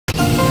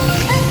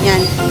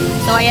Yan.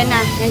 So, ayan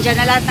na.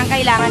 Nandiyan na lahat ng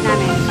kailangan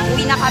namin.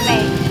 Uwi na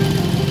kami.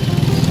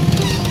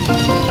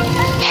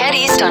 Head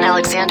east on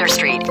Alexander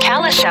Street,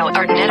 Kalishow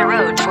Arnetta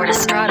Road toward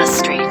Estrada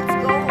Street.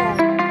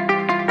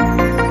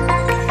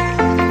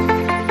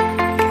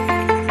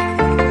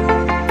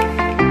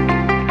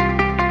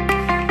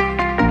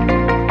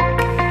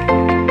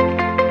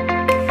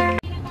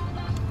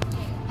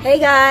 Hey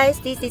guys,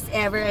 this is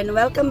Ever and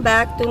welcome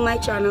back to my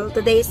channel.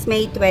 Today is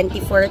May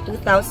 24,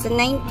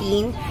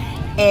 2019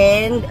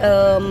 and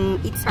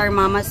it's our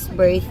mama's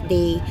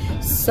birthday.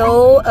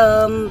 So,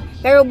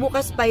 pero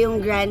bukas pa yung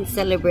grand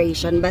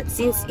celebration, but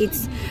since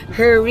it's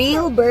her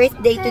real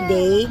birthday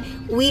today,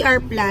 we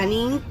are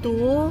planning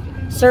to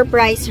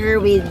surprise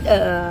her with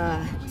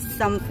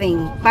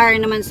something para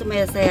naman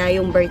sumasaya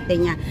yung birthday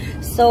niya.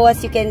 So,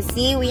 as you can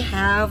see, we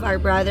have our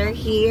brother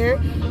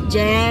here,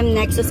 Jem,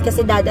 Nexus,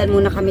 kasi dadaan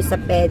muna kami sa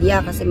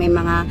pedya kasi may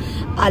mga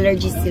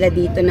allergies sila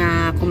dito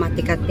na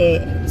kumatikate.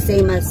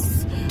 Same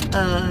as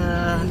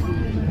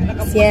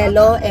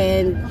Cielo,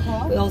 and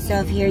we also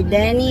have here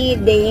Danny,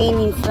 Dane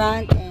in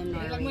front, and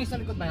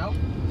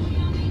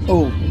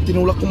oh,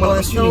 tinulak ko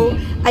malakas so,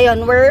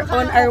 ayun, we're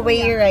on our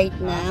way right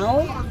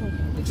now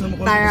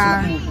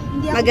para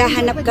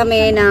maghahanap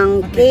kami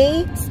ng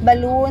cakes,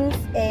 balloons,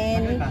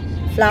 and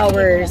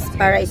flowers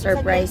para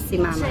i-surprise si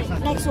mama.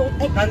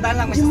 Tandaan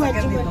lang, may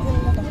sasakyan dito.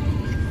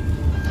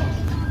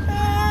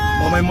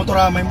 Oh, may motor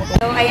ha, may motor.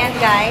 So, ayan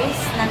guys,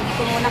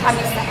 nandito muna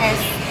kami sa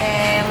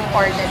SM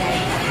Ordinary.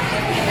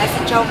 Nasa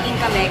jogging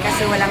kami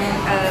kasi walang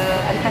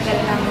ang tagal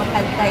nang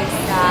mag-antay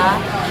sa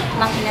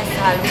Mang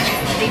Inasal, which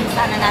is din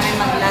sana namin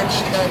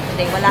mag-lunch doon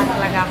today. Wala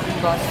talaga akong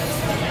boss.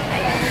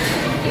 Ayan.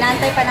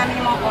 Inaantay pa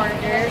namin yung mga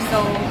order. So,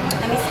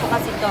 na-miss ko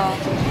kasi ito,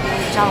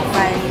 yung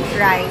chowpan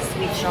rice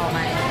with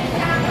siomai.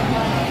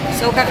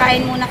 So,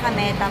 kakain muna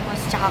kami,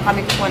 tapos tsaka kami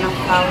kukuha ng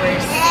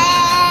flowers.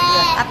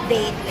 Yun,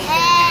 update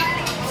later.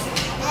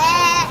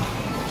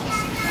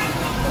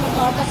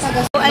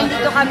 So,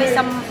 andito kami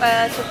sa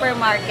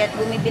supermarket.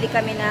 Bumibili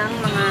kami ng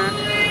mga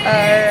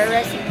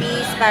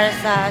recipes para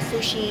sa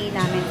sushi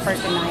namin for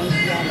tonight.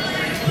 Yan.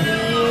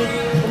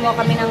 Kumuha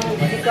kami ng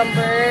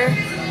cucumber,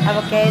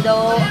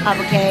 avocado,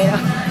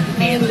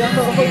 mango,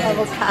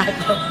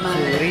 avocado,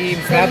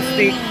 Shrimp, crab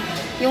stick.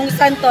 Yung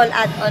santol,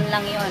 add-on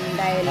lang yon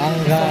dahil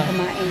gusto kong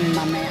kumain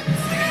mamaya.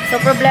 So,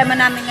 problema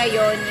namin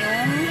ngayon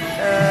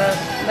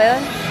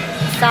yung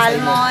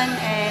salmon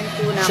and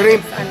tuna.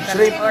 Shrimp.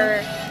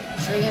 Or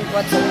shrimp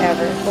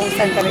whatsoever. Kung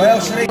saan kami.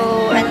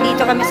 So,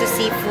 andito kami sa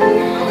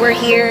seafood. We're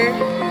here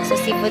sa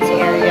seafoods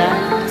area.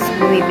 So,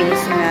 bumibili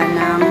sila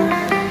ng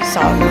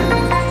salmon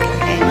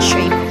and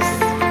shrimps.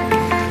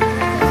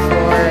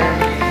 For,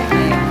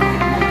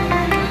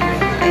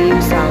 ayun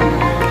yung salmon.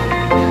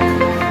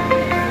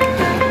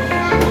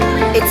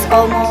 It's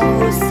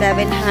almost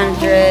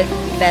 700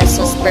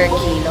 pesos per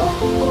kilo.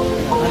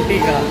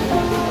 Antika.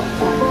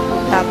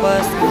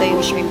 Tapos, ito yung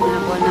shrimp na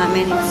po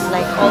namin. It's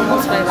like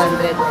almost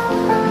 500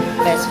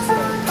 pesos.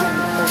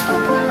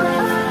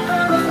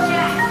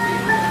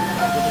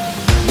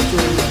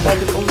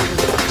 Pwede po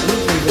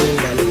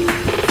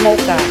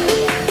mocha.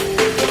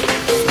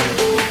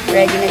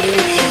 Ready na din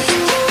yung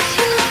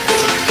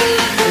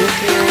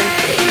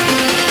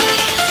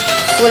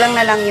kulang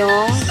na lang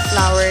yung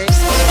flowers.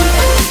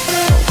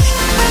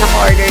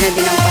 Naka-order na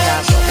din ang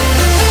palabo.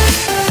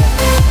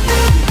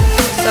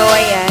 So,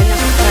 ayan.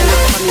 Nakakuha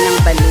po kami ng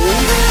balloon.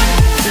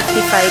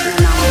 55 na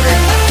number.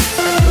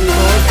 Tatlong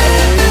gold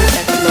and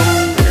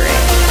tatlong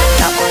red.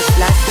 Tapos,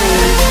 last na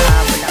yun sa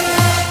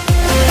Bulacan.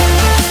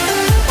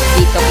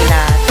 Dito kila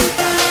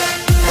tita.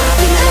 Sa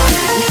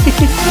Binalonan.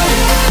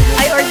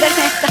 Ay, order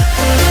na ito.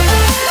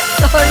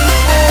 Sorry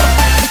po.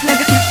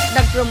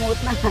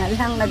 Nag-promote na nga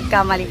lang.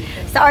 Nagkamali.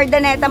 Sa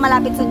Ordaneta,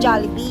 malapit sa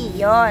Jollibee.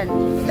 Yon.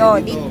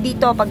 So,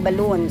 dito pag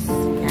balloons.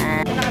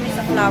 Yan. Ito na kami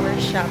sa flower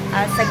shop.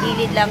 Sa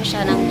gilid lang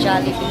siya ng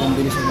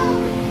Jollibee.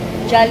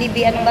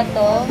 Jollibee, ano ba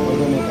to?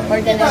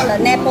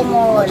 Ordaneta. Nepo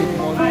Mall.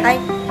 Ay,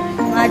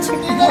 Magic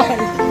Mall.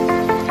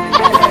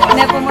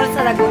 Nepo Mall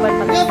sa Laguban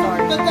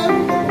Pag-store.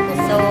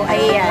 So,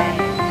 ayan.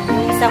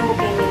 Yung isang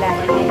booking nila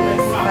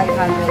is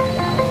 500.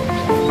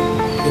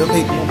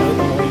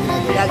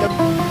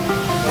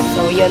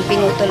 So, yun,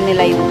 pinutol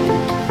nila yung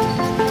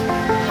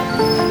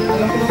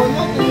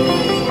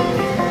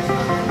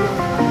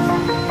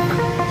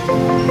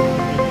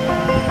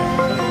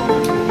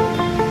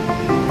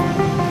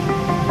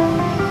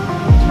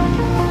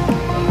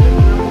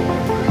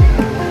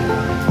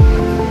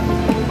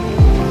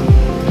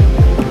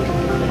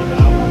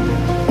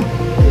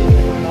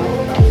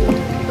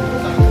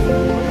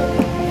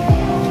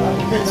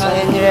so,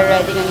 yun,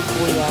 nire-ready na ni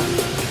Kuya.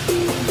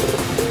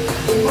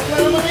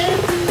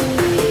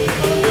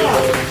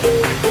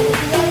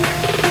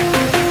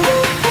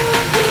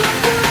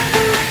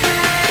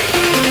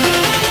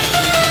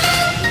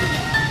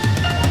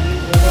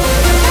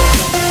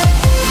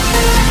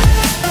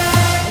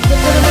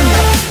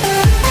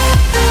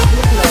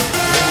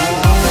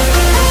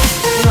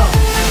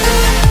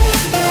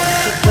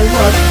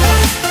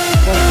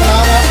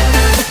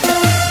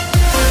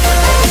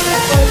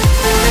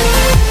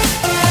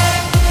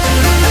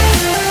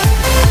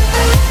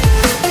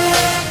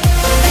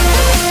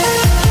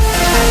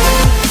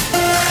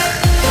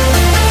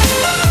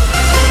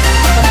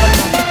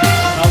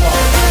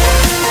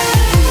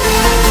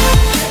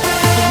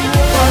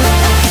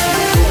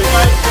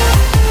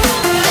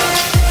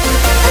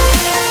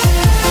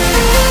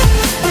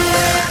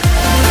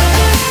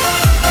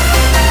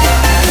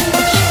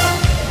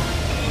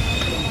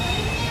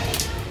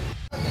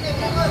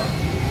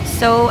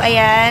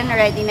 ayan,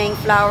 ready na yung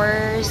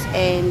flowers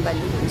and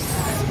balloons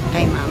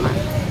kay mama.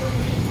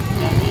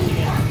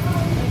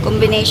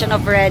 Combination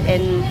of red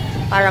and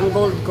parang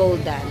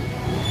gold-goldan.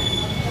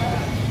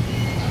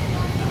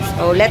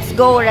 So, let's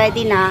go.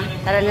 Ready na.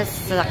 Tara na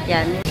sa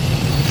sasakyan.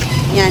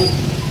 Yan.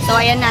 So,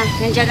 ayan na.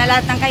 Nandiyan na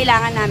lahat ng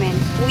kailangan namin.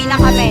 Uwi na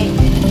kami.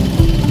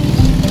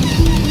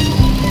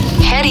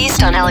 Head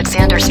east on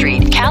Alexander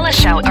Street,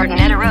 Kalishow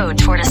Arnetta Road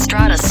toward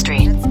Estrada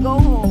Street. Let's go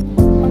home.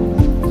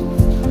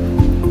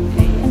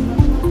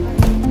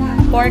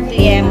 Pork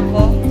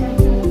liempo.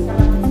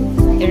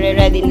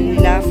 I-ready na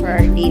nila for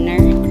our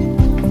dinner.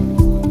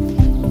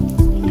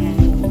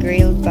 And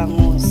grilled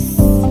bangus.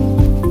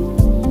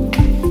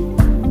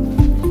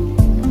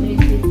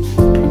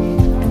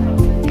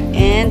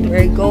 And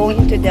we're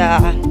going to the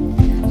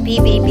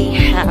PBB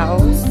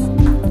house.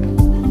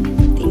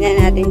 Tingnan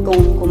natin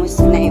kung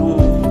kumusta na yung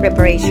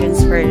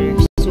preparations for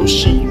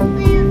sushi.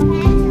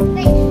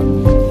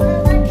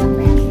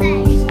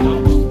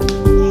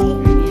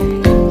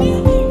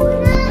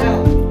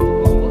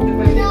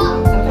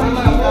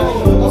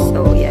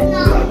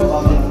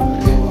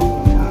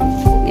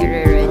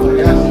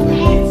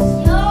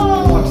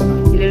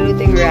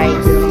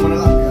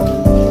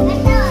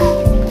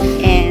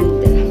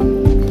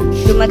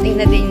 Dumating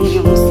na din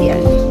yung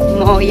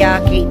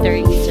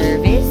catering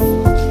service.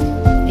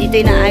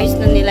 Dito inaayos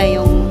na nila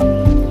yung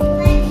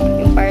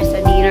para sa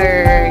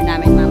dinner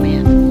namin mamaya.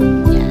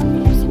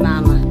 Yan, si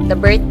mama. The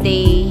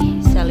birthday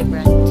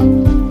celebrant.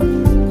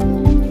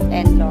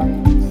 And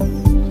Lawrence.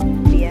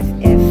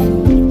 BFF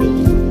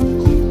meeting.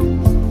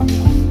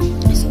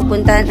 So,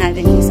 puntahan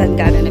natin yung saan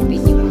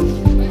gaganapin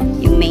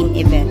yung main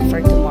event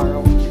for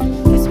tomorrow.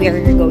 Because we are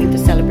going to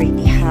celebrate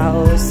the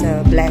house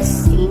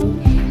blessing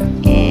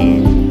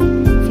and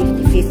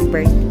 55th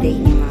birthday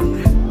ni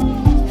mama.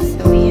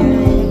 So, yan.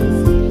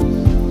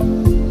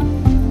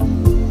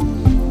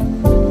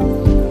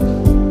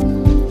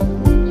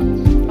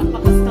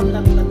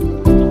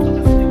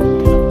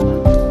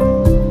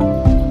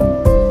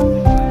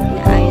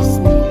 Naayos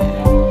na nila.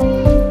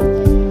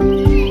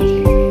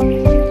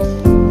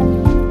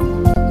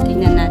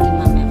 Tingnan natin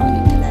mamaya kung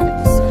anong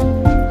nalalabasan.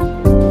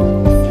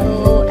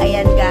 So,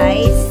 ayan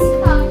guys.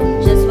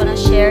 Just wanna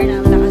share na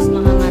ang lakas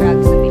mga ngarag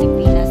sa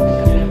Pilipinas.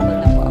 Nagka-travel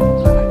na po ako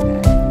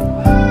kaagad.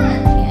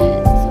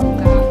 Ayan. So,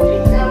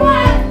 kakapit na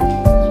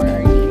for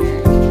our dinner.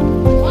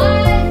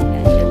 Ayan,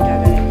 dyan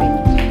gaganapin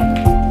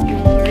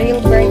yung real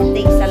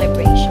birthday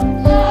celebration.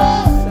 So,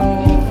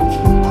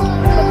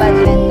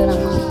 babadminton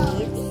ng mga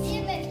kids.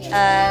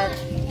 At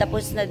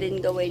tapos na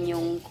din gawin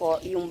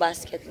yung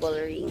basketball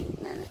ring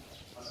na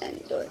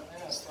nandun.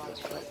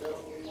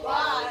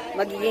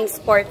 Magiging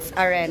sports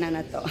arena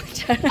na to.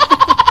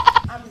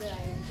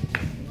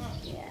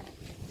 Yeah.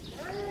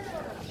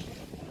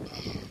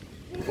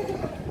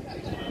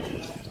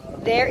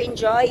 They're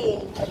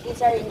enjoying. The kids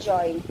are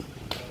enjoying.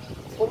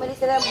 Bumili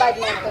sila ng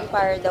badminton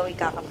para daw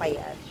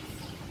ikakapayan.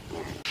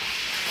 Yan.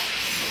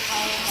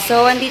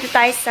 So, andito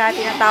tayo sa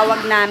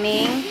tinatawag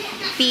naming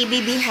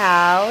PBB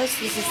house.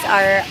 This is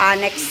our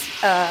annex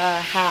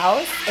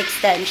house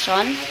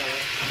extension.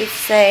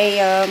 It's a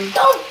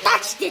don't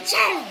touch the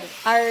chair!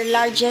 Our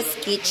largest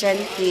kitchen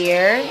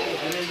here.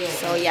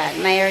 So, yan.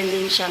 Mayroon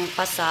din siyang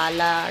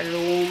pasala,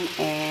 room,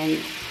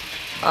 and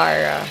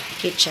our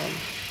kitchen.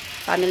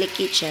 Family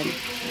kitchen.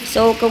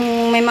 So, kung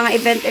may mga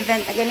event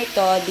na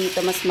ganito, dito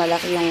mas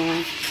malaki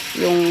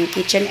yung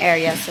kitchen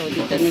area. So,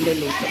 dito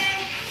niluluto.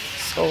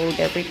 So,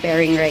 they're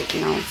preparing right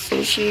now.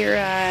 Sushi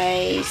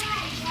rice.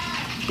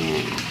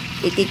 Yan.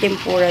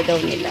 Ititimpura daw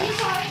nila.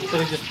 So,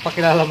 just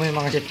pakilala mo yung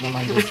mga chef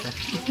naman dito.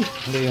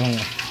 Hindi yung...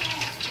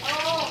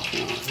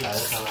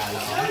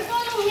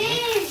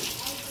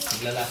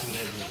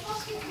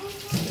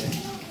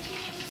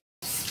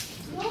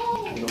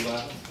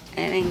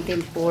 Ayan ang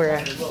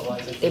tempura.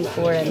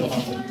 Tempura nila.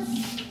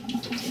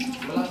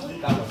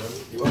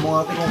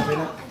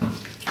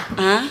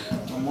 Ha?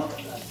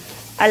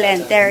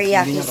 Alin?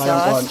 Teriyaki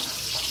sauce?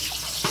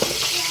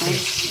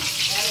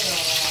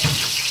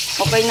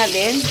 Okay na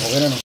din? Okay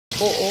na no?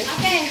 Oo.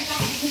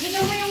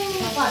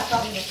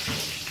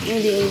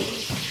 Hindi.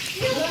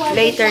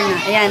 Later na.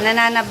 Ayan,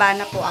 nananaba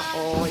na po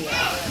ako. Ayan.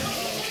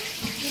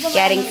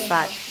 Getting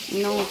fat.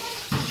 No.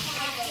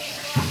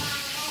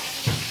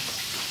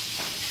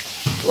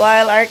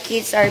 While our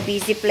kids are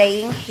busy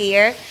playing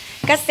here.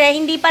 Kasi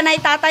hindi pa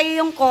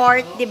naitatayo yung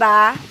court, di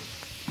ba?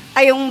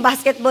 Ay, yung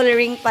basketball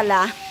ring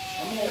pala.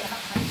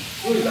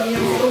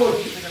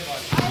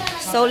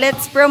 So,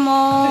 let's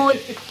promote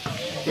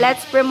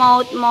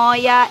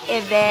Moya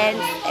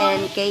Events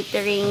and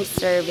Catering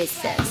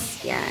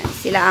Services. Yan.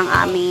 Sila ang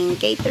aming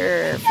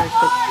caterer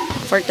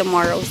for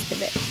tomorrow's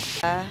event.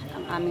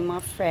 Ang aming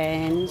mga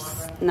friends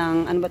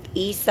ng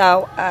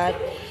isaw at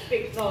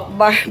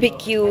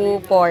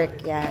barbecue pork.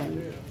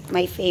 Yan.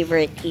 My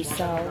favorite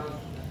isaw.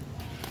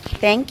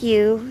 Thank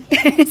you.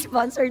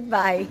 Sponsored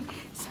by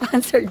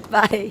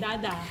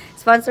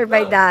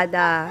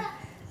Dada.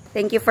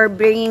 Thank you for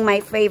bringing my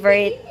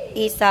favorite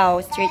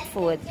isaw street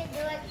food.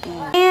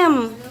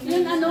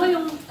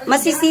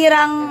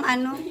 Masisirang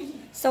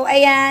So,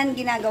 ayan,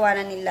 ginagawa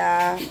na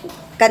nila.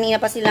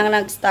 Kanina pa silang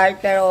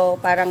nag-start, pero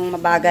parang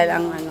mabagal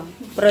ang ano,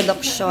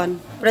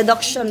 production.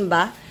 Production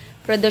ba?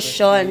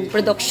 Production.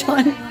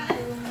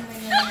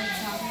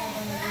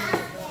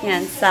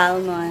 Yan,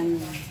 salmon.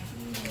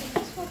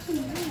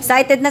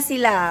 Excited na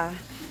sila.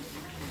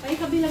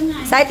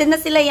 Excited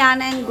na sila,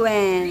 Yana and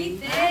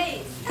Gwen.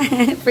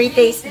 Free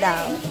taste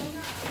daw.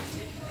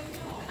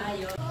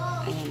 Ayan,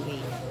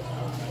 wait.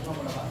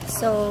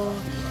 So,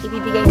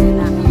 ibibigay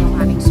na namin yung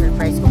aming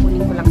surprise.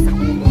 Kukunin ko lang sa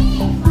kubo.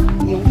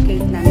 Yung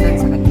cake nandun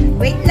sa kanila.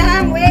 Wait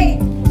lang, wait!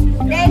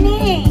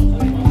 Lenny!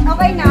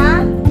 Okay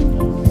na?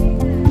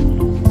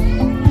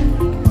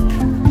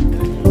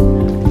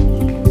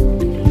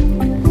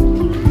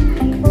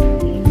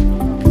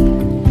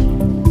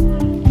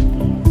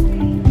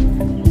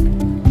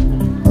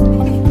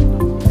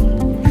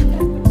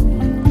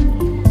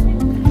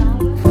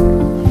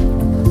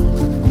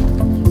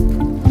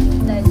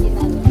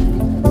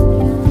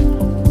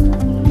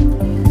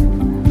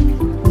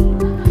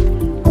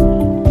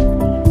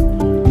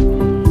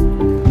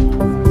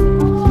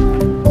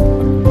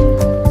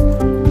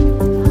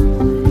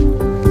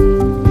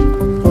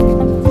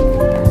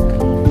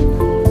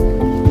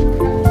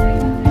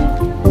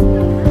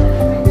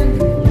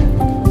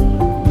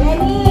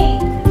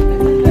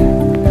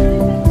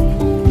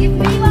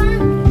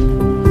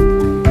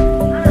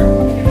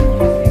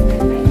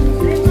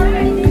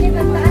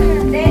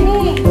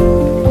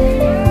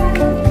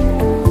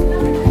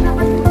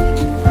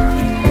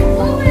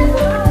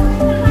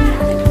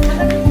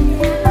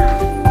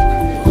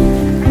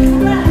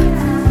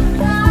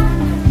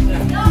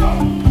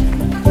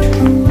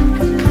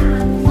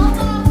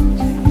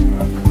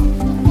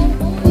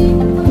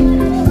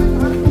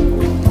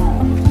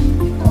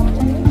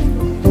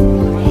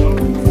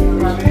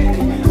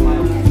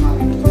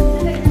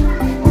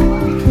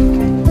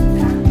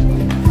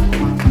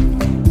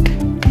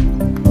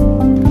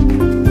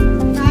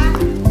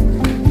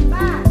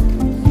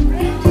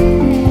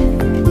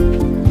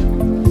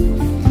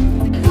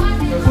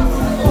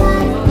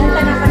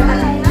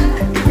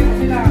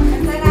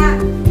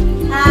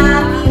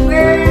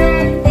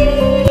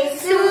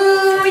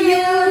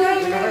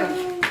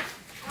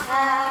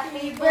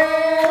 Happy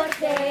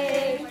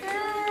birthday!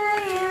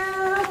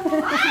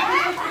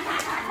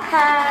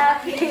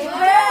 Happy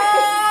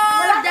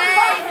birthday!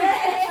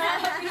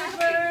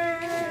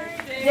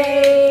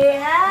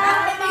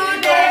 Happy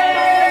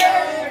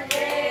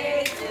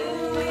birthday to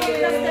you!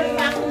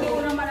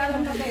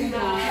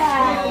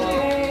 Happy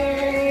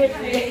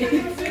birthday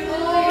to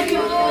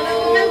you!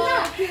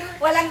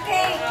 Walang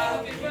cake!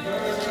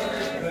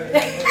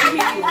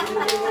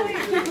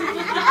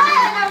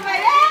 Ano ba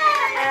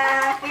yan?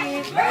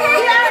 Happy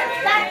birthday!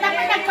 Dapat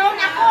nagkaon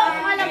ako!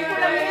 Alam ko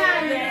lang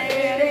yan!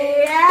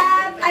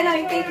 Ano,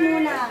 yung cake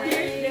muna.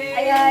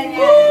 Ayan,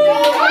 yan.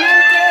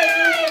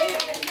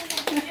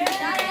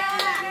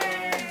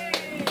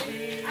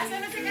 Asa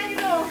na si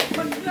Kanilo?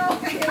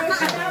 Mag-vlog.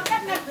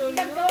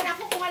 Nag-vlog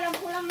ako kung alam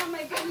ko lang na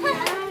may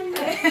ganyan.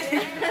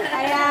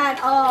 Ayan,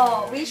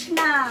 oh, wish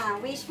na.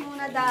 Wish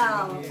muna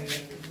daw.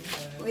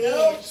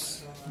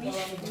 Wish.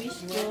 Wish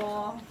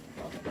ko.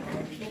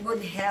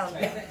 Good health.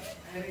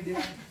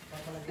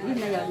 Yun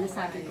na yun,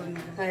 nasabi ko na.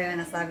 Ayun,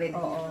 nasabi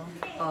ko. Oo.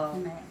 Oo.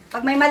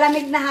 Pag may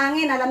malamig na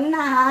hangin, alam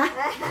na ha.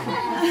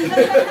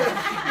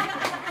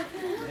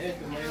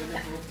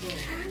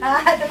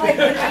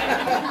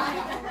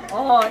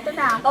 Oo, ito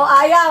na. Oh,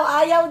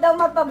 ayaw daw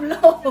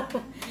mapablow.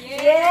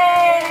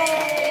 Yay!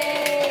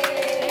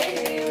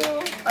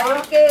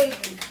 Okay.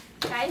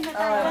 Kain na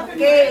tayo.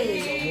 Okay.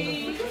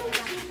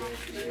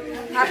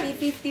 Happy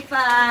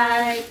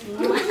 55.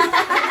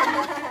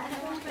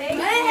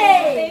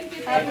 Hey!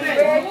 Happy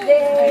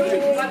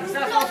birthday!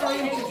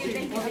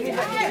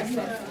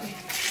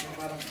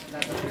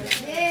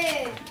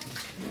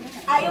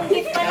 Yung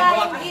gift pala,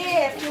 yung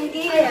gift. Yung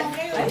gift.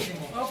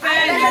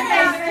 Open!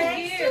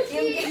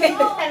 Yung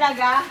gift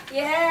talaga?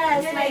 Yes,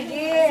 my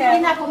gift. Sige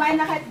na, kumain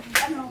na kahit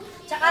ano.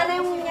 Tsaka na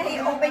yung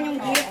i-open yung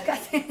gift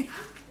kasi.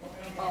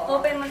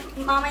 Open mo,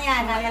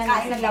 mamaya na,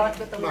 kakain na dawat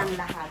ko itong ng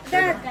lahat.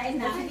 Dad!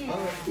 Kain na.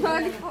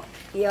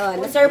 Yun,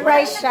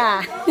 na-surprise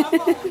siya.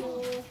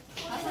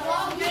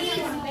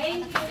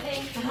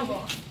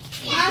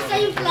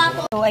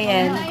 So,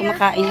 ayan,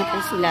 kumakain na po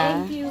sila.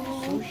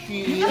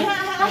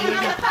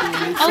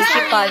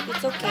 Sushi pad,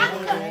 it's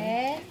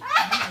okay.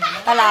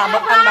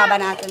 Talabok ang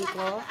babanatan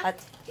ko. At,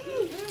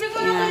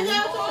 ayan.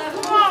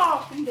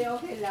 Hindi,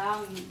 okay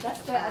lang.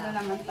 That's why ano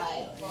naman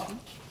tayo.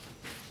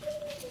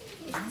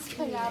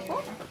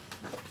 Talabok?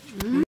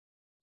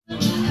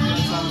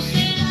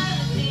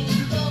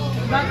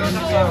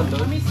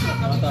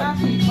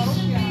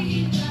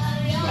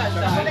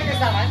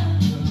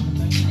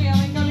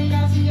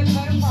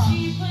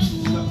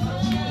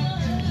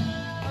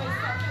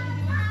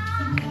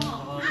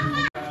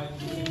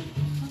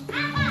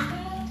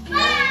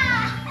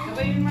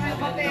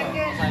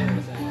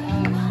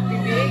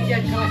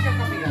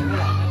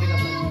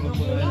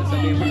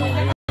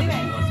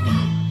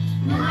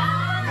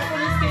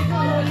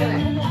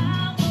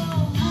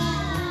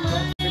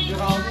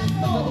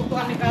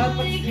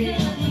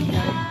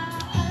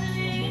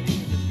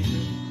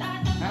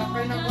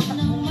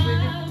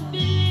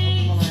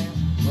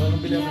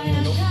 Bili ako ng